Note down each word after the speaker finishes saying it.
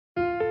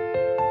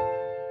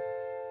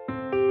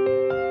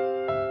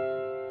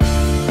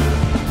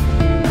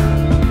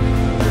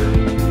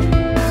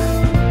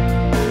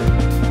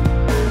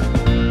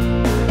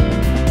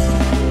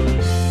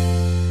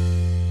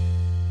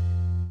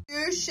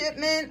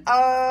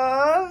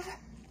of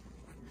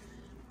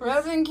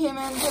resin came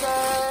in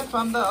today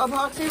from the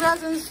Epoxy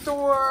resin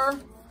store.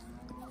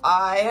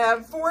 I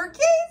have 4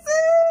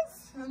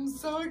 cases. I'm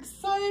so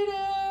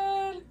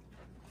excited.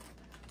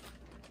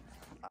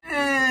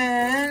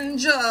 And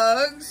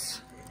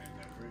jugs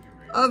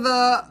of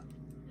the,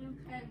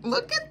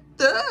 look at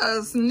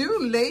this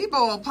new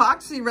label,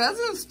 Epoxy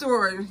resin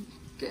store.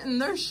 Getting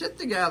their shit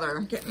together.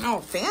 Getting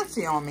all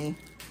fancy on me.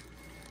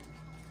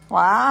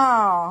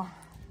 Wow.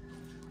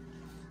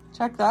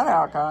 Check that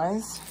out,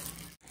 guys.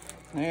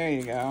 There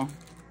you go.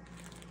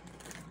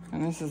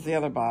 And this is the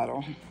other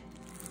bottle.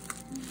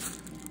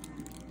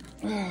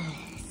 So,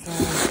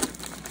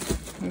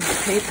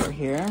 there's paper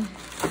here.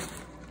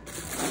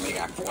 And we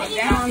got 4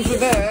 gallons of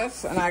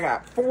this. And I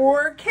got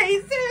 4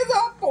 cases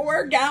of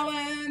 4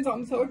 gallons.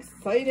 I'm so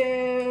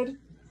excited.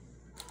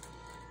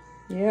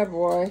 Yeah,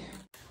 boy.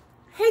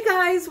 Hey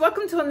guys,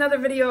 welcome to another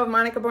video of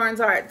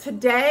Monicabarnesart.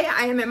 Today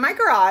I am in my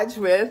garage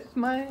with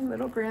my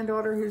little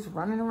granddaughter who's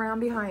running around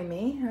behind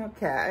me.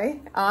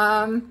 Okay.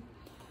 I'm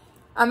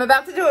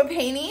about to do a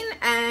painting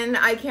and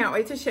I can't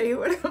wait to show you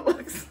what it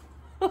looks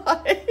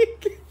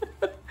like.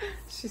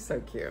 She's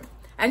so cute.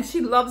 And she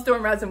loves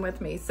doing resin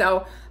with me.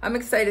 So I'm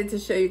excited to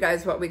show you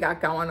guys what we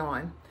got going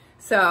on.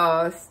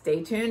 So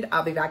stay tuned.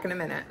 I'll be back in a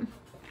minute.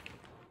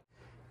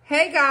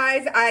 Hey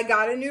guys, I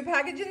got a new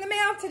package in the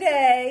mail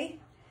today.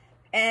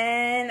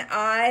 And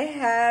I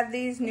have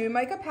these new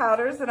Mica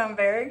powders that I'm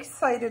very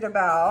excited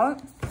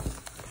about.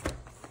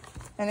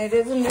 And it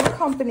is a new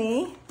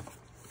company.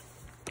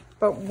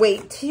 But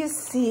wait till you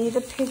see the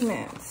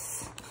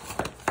pigments.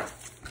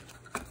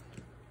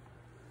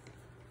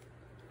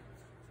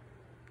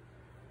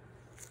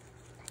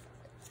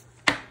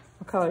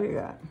 What color you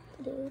got?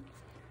 Blue.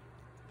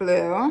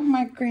 Blue.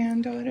 My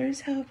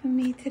granddaughter's helping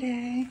me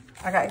today.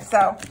 Okay,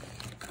 so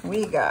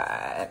we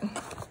got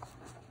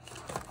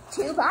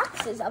 2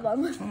 boxes of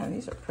them. Oh,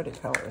 these are pretty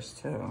colors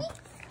too.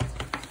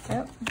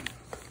 Yep.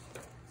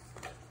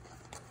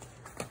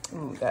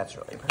 Ooh, that's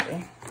really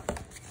pretty.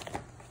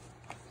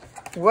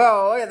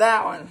 Whoa, look at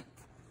that one.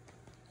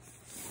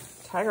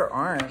 Tiger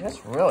orange,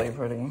 that's really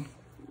pretty.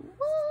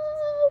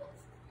 Whoa.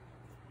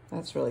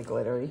 That's really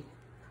glittery.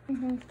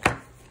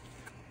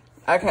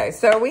 Okay,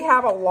 so we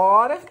have a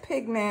lot of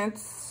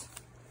pigments,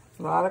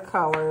 a lot of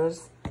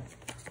colors,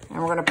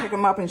 and we're gonna pick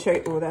them up and show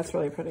you. Ooh, that's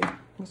really pretty.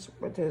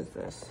 What is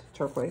this?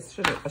 Turquoise.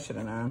 I should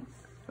have known.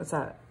 What's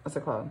that? What's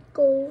it called?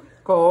 Gold.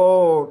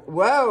 Gold.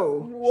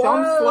 Whoa. Show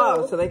them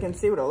slow so they can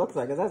see what it looks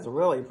like. Because that's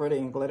really pretty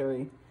and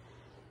glittery.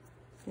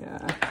 Yeah.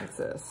 What's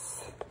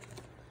this?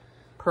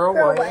 Pearl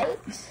white.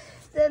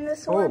 Then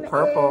this one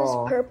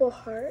purple. is purple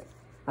heart.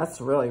 That's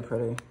really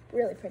pretty.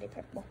 Really pretty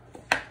purple.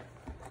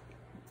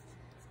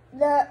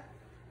 The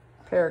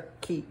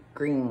Parakeet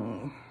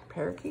green.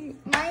 Parakeet?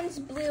 Mine's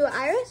blue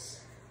iris.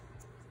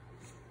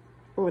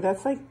 Oh,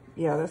 that's like,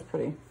 yeah, that's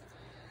pretty.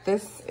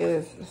 This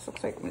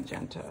looks like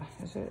magenta.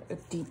 Is it a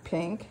deep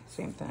pink?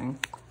 Same thing.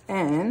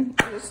 And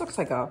this looks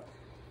like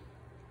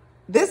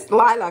this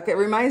lilac, it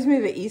reminds me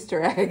of an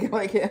Easter egg.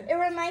 Like it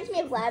reminds me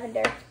of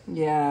lavender.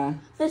 Yeah.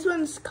 This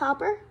one's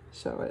copper.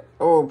 Show it.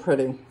 Oh,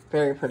 pretty.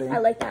 Very pretty. I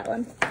like that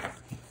one.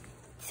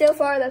 So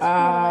far, that's one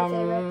of my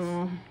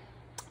favorites.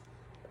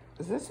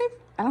 Is this it?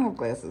 I don't have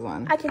glasses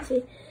on. I can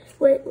see.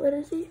 Wait, what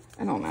is he?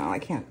 I don't know. I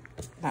can't.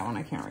 That one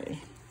I can't read.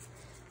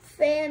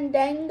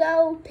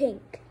 Fandango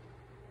pink.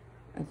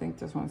 I think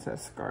this one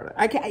says Scarlet.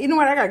 I can't. You know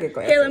what? I gotta get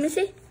glasses. Here, let me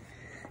see.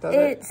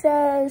 It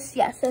says,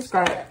 yeah, it says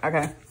Scarlet.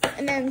 Okay.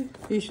 And then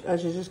I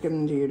should just give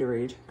them to you to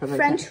read.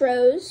 French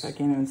rose. I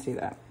can't even see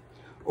that.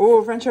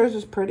 Oh, French rose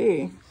is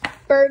pretty.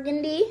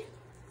 Burgundy.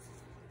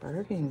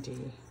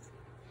 Burgundy.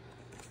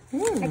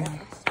 Ooh. I got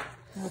this.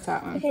 What's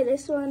that one? Okay,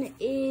 this one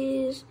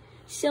is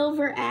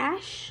silver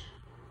ash.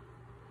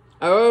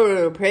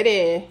 Oh,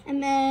 pretty.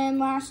 And then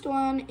last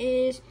one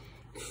is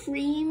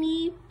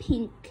creamy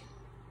pink.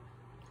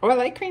 Oh, I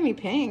like creamy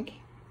pink.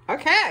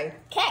 Okay.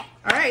 Okay.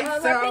 All right,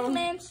 so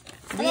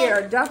we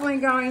are definitely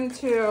going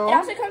to... It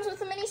also comes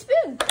with a mini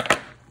spoon.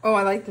 Oh,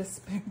 I like this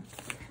spoon.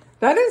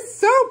 That is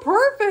so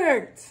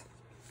perfect.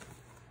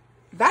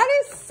 That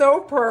is so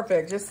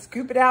perfect. Just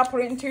scoop it out,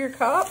 put it into your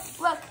cup.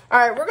 Look. All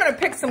right, we're going to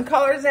pick some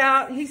colors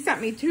out. He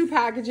sent me 2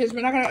 packages.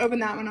 We're not going to open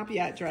that one up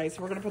yet, Dre,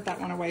 so we're going to put that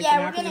one away.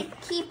 Yeah, we're going to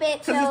keep it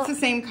because it's the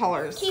same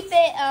colors. Keep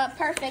it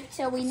perfect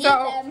so we need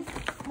them.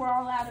 We're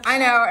all out of I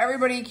know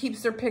everybody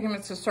keeps their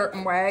pigments a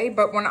certain way,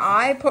 but when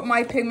I put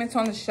my pigments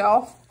on the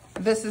shelf,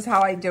 this is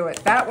how I do it.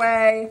 That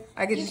way,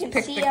 I can just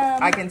pick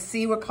I can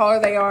see what color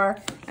they are,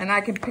 and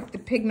I can pick the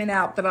pigment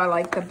out that I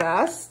like the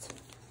best.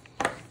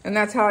 And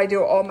that's how I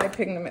do all my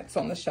pigments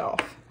on the shelf.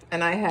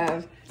 And I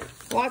have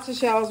lots of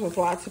shelves with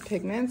lots of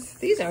pigments.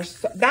 These are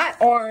that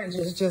orange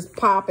is just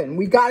popping.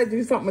 We got to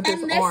do something with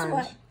this orange.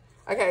 One.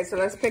 Okay, so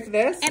let's pick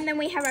this. And then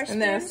we have our spoons.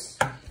 This.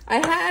 I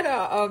had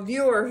a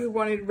viewer who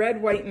wanted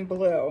red, white, and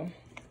blue.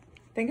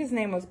 I think his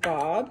name was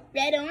Bob.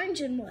 Red,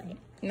 orange, and white.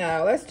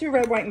 No, let's do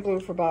red, white, and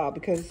blue for Bob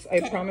because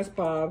I promised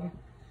Bob.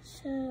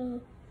 So,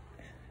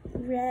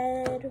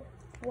 red,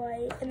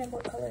 white, and then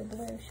what color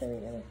blue should we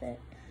go with it?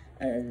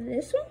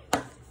 This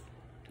one?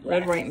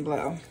 Red, white, and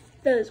blue.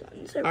 Those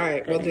ones. All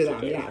right, we'll do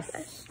them.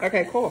 Yes.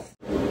 Okay, cool.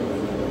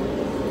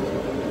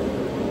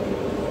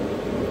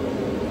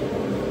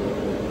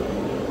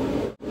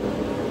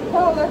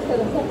 Oh, let's go.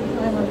 The second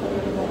timer.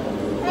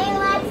 Hey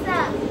Alexa!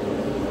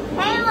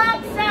 Hey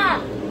Alexa!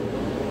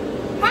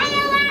 Hey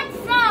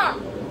Alexa!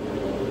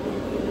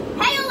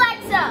 Hey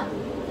Alexa!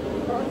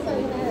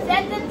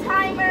 Set the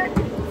timer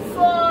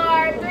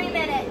for 3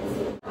 minutes.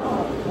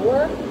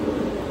 4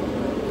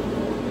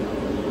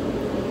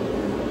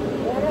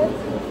 minutes.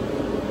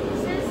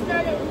 Should have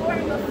started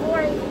pouring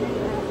before even.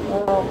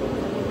 Well,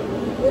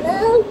 you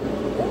know,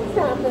 things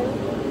happen.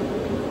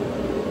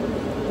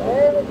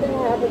 Everything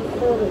happens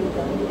for a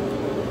reason.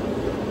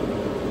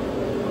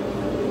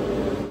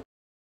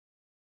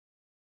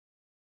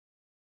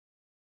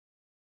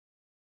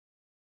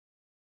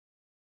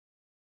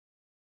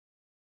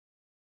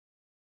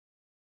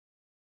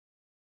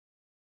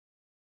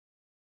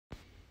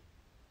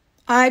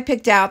 I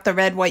picked out the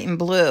red, white, and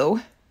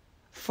blue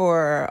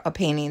for a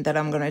painting that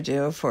I'm going to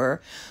do for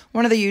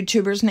one of the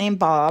YouTubers named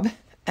Bob.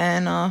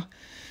 And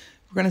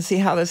we're going to see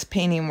how this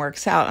painting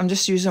works out. I'm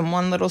just using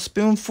 1 little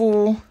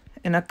spoonful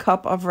in a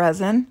cup of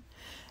resin.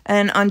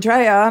 And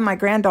Andrea, my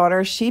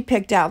granddaughter, she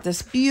picked out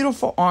this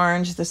beautiful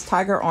orange, this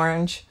tiger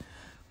orange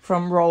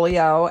from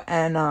Rolio.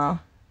 And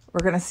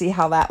we're going to see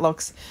how that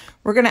looks.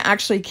 We're going to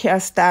actually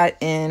cast that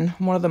in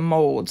one of the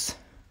molds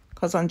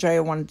because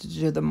Andrea wanted to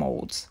do the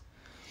molds.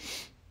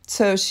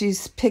 So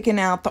she's picking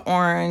out the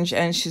orange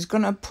and she's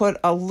going to put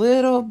a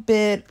little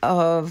bit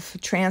of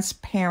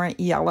transparent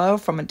yellow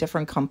from a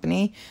different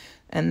company.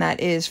 And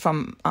that is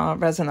from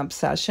Resin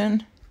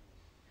Obsession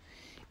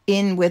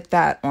in with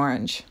that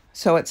orange.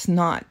 So it's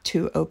not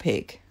too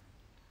opaque.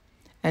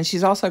 And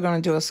she's also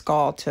going to do a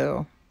skull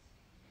too.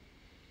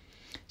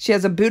 She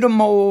has a Buddha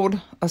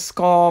mold, a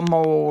skull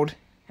mold,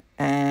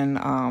 and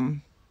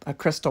a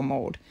crystal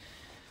mold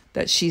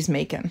that she's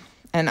making.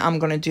 And I'm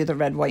going to do the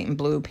red, white, and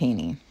blue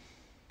painting.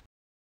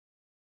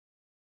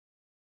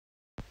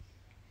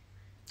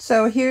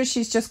 So here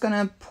she's just going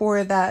to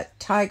pour that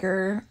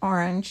tiger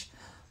orange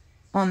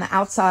on the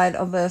outside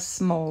of this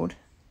mold.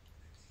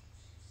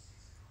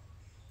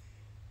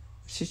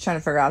 She's trying to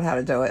figure out how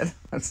to do it.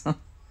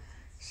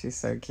 She's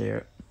so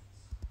cute.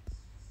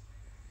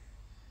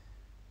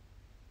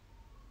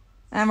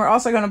 And we're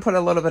also going to put a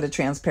little bit of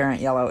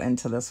transparent yellow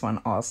into this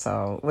one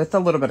also with a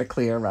little bit of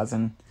clear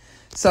resin.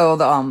 So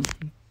the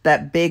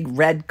that big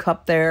red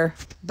cup there,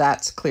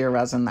 that's clear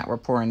resin that we're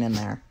pouring in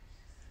there.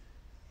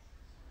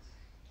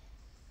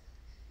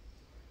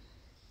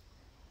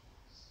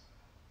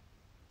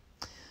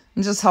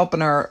 I'm just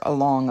helping her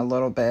along a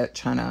little bit,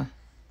 trying to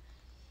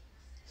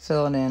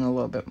fill it in a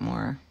little bit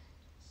more.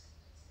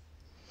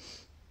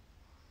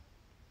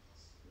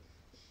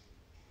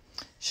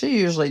 She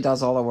usually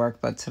does all the work,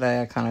 but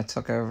today I kind of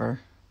took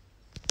over.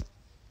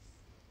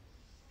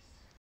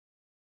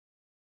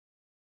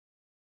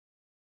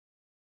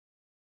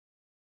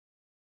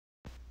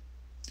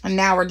 And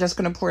now we're just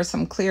going to pour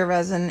some clear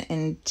resin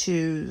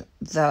into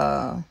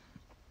the,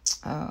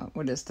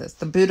 what is this?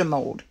 The Buddha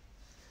mold.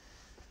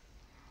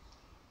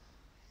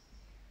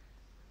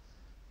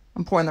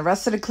 I'm pouring the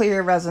rest of the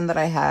clear resin that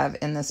I have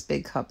in this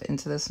big cup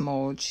into this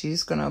mold.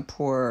 She's going to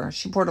pour,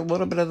 she poured a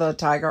little bit of the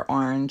tiger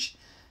orange,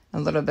 a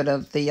little bit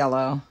of the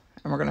yellow,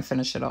 and we're going to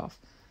finish it off.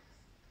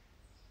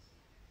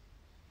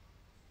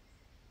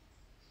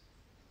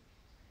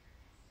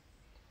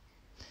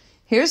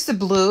 Here's the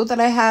blue that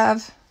I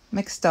have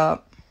mixed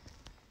up.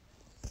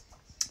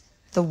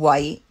 The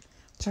white,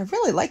 which I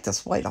really like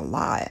this white a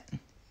lot.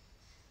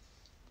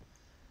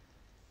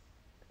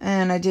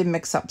 And I did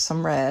mix up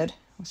some red,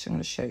 which I'm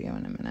going to show you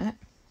in a minute.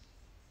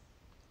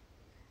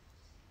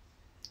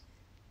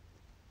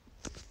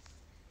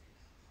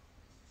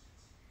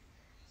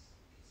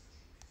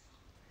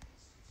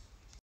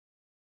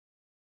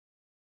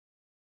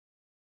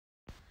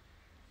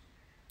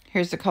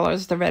 Here's the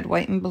colors, the red,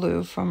 white, and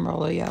blue from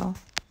Rolio.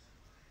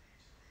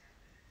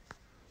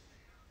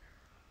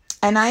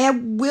 And I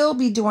will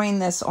be doing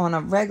this on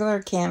a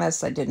regular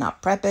canvas. I did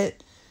not prep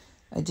it.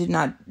 I did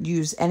not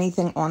use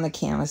anything on the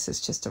canvas.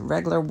 It's just a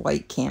regular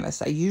white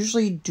canvas. I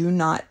usually do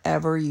not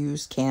ever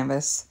use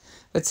canvas.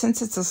 But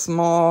since it's a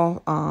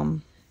small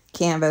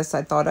canvas,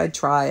 I thought I'd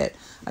try it.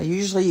 I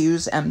usually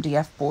use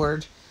MDF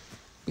board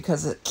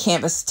because the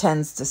canvas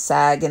tends to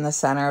sag in the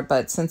center.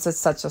 But since it's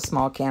such a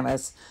small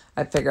canvas,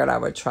 I figured I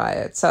would try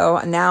it. So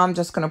now I'm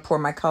just going to pour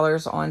my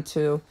colors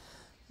onto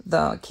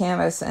the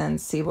canvas and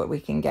see what we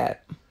can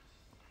get.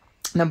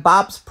 Now,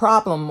 Bob's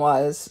problem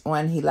was,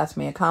 when he left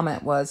me a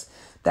comment, was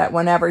that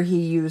whenever he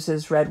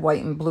uses red,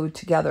 white, and blue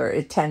together,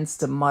 it tends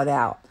to mud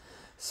out.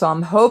 So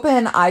I'm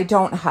hoping I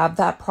don't have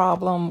that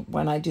problem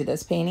when I do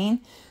this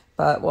painting,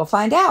 but we'll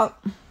find out.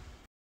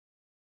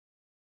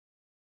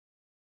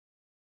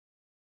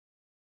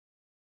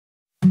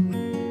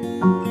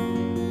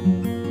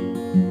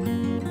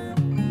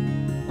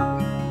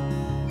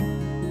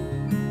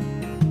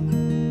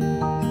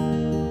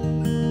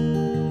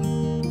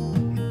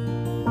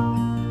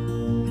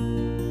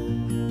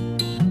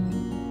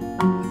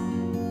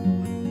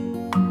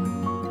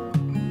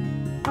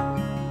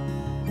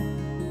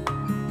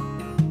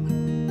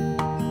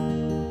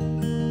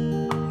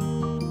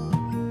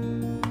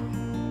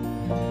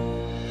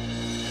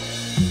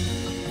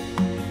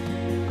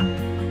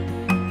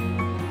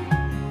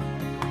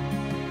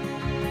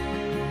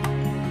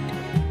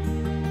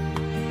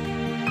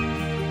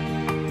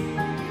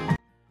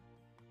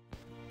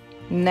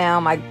 Now,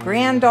 my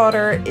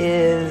granddaughter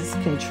is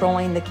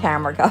controlling the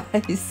camera,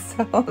 guys,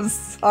 so I'm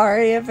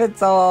sorry if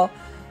it's all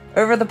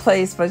over the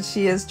place, but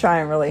she is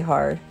trying really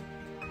hard.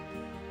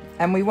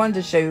 And we wanted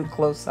to show you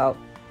close up.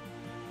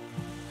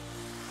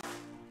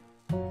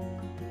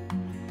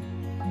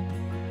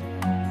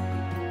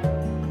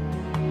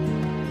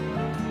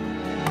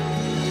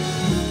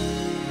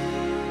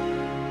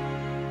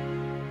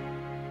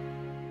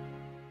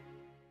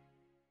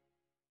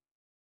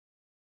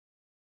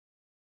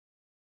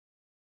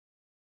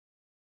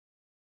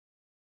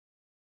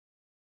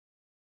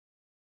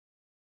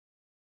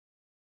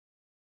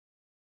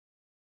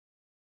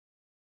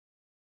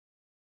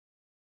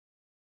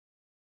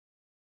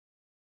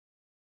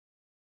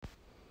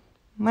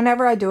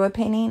 Whenever I do a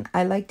painting,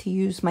 I like to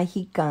use my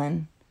heat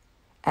gun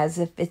as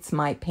if it's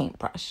my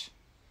paintbrush.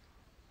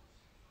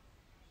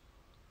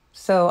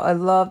 So I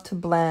love to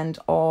blend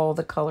all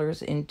the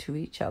colors into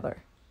each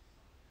other.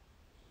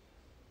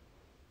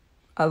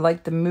 I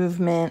like the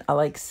movement. I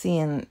like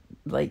seeing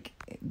like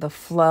the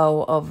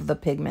flow of the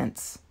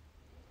pigments.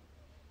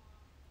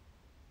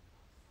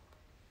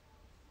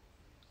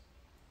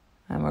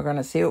 And we're going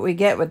to see what we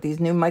get with these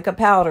new mica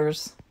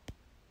powders.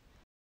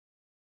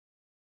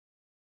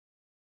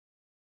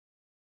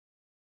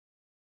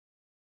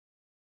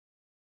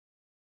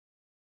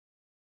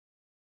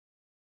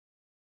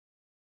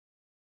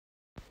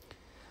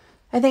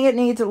 I think it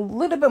needs a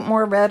little bit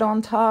more red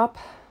on top.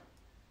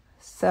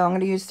 So I'm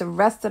going to use the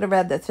rest of the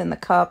red that's in the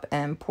cup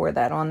and pour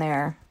that on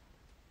there.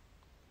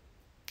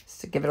 Just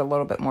to give it a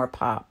little bit more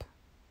pop.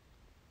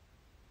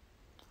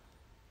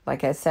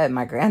 Like I said,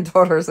 my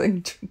granddaughter's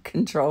in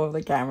control of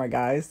the camera,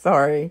 guys.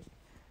 Sorry.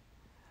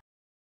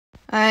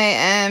 I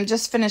am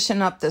just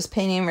finishing up this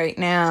painting right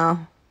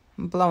now.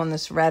 I'm blowing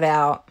this red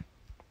out.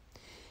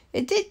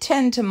 It did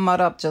tend to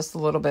mud up just a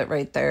little bit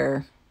right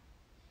there.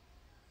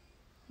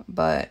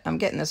 But I'm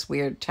getting this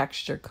weird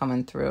texture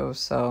coming through,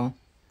 so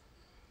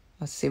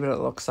let's see what it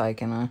looks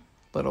like in a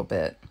little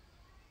bit.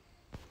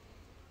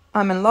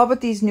 I'm in love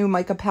with these new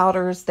mica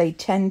powders. They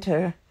tend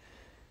to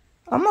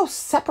almost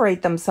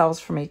separate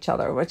themselves from each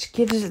other, which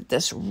gives it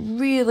this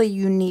really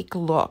unique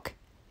look.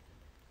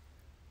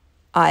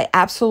 I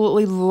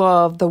absolutely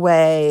love the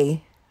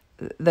way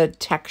the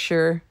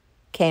texture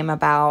came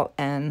about,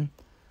 and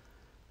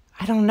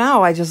I don't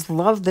know, I just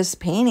love this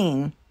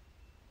painting.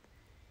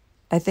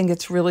 I think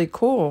it's really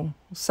cool.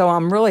 So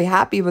I'm really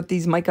happy with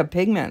these mica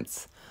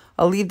pigments.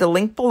 I'll leave the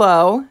link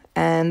below,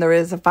 and there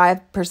is a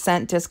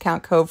 5%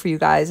 discount code for you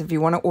guys if you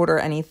want to order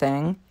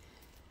anything.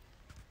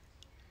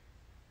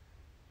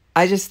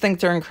 I just think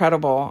they're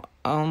incredible.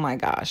 Oh my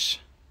gosh.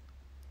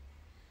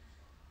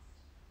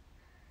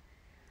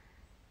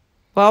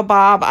 Well,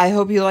 Bob, I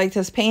hope you like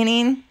this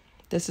painting.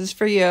 This is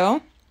for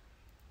you.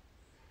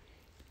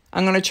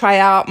 I'm going to try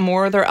out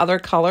more of their other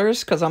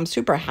colors because I'm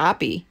super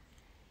happy.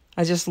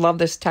 I just love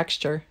this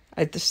texture.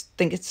 I just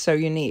think it's so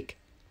unique.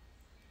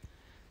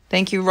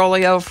 Thank you,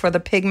 Rolio, for the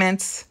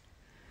pigments.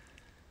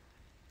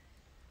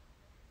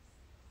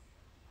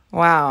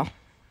 Wow.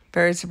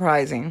 Very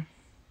surprising.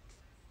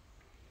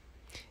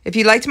 If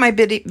you liked my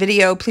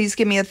video, please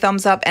give me a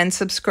thumbs up and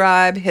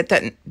subscribe. Hit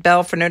that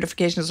bell for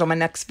notifications on my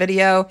next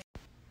video.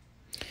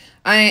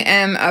 I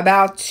am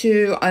about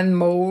to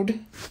unmold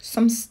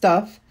some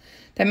stuff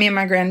that me and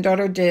my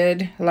granddaughter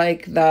did,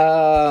 like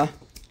the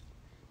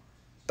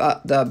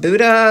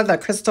Buddha, the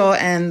crystal,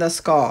 and the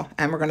skull.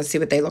 And we're going to see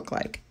what they look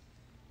like.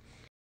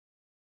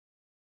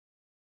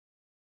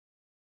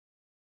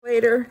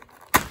 Later.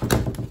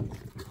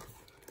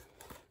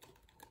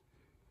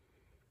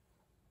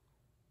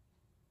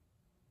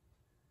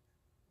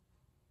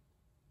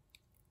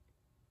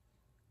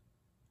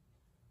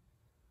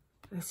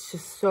 It's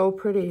just so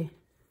pretty.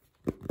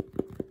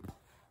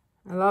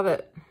 I love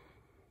it.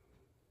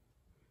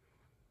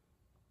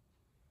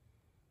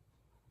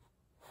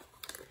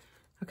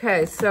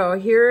 Okay, so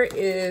here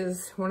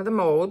is one of the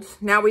molds.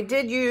 Now, we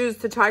did use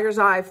the Tiger's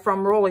Eye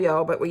from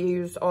Rolio, but we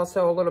used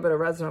also a little bit of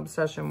Resin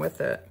Obsession with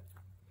it.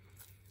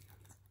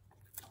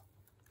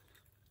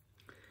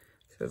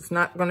 So it's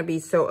not going to be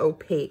so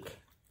opaque.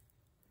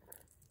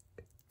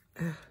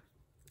 Ugh.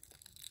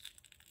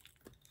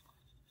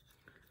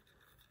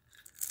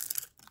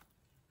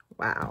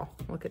 Wow,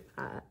 look at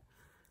that.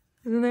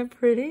 Isn't that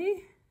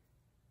pretty?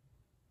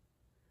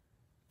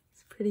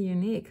 It's pretty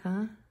unique,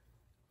 huh?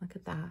 Look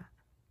at that.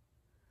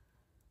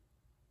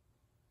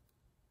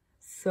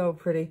 So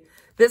pretty.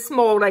 This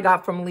mold I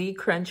got from Lee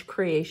Crench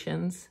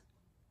Creations.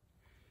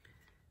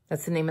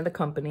 That's the name of the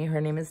company.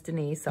 Her name is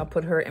Denise. I'll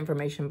put her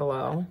information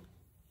below.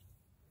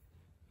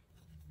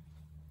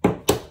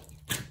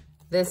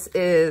 This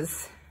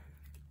is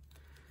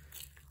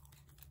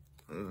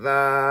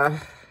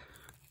the,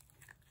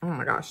 oh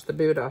my gosh, the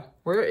Buddha.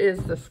 Where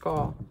is the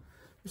skull?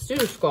 Let's do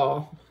the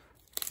skull.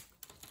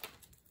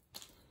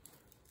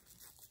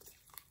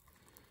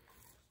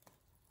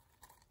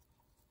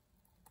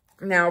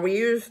 Now, we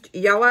used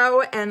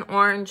yellow and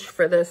orange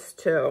for this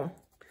too.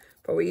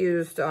 But we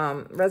used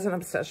Resin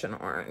Obsession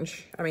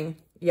orange. I mean,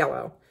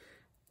 yellow.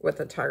 with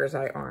the Tiger's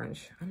Eye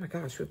orange. Oh my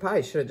gosh, we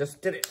probably should have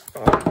just did it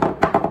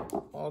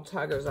all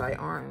Tiger's Eye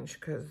orange,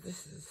 because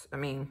this is, I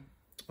mean,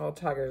 all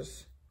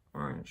Tiger's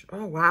orange.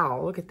 Oh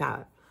wow, look at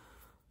that.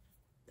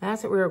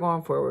 That's what we were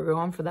going for. We were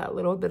going for that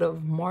little bit of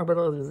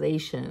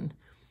marbleization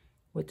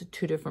with the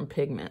two different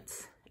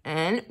pigments.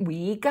 And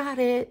we got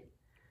it.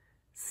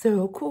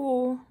 So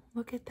cool.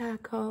 Look at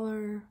that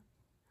color.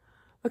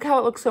 Look how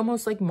it looks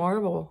almost like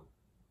marble.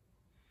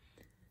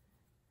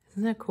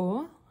 Isn't that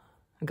cool?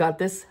 I got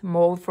this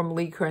mold from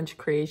Lee Crunch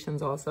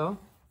Creations also.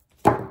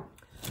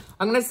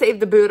 I'm going to save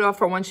the Buddha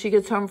for when she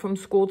gets home from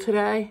school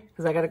today,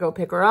 because I got to go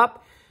pick her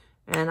up.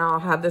 And I'll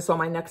have this on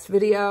my next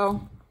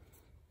video.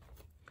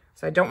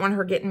 So I don't want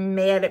her getting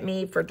mad at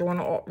me for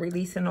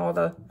releasing all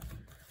the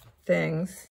things.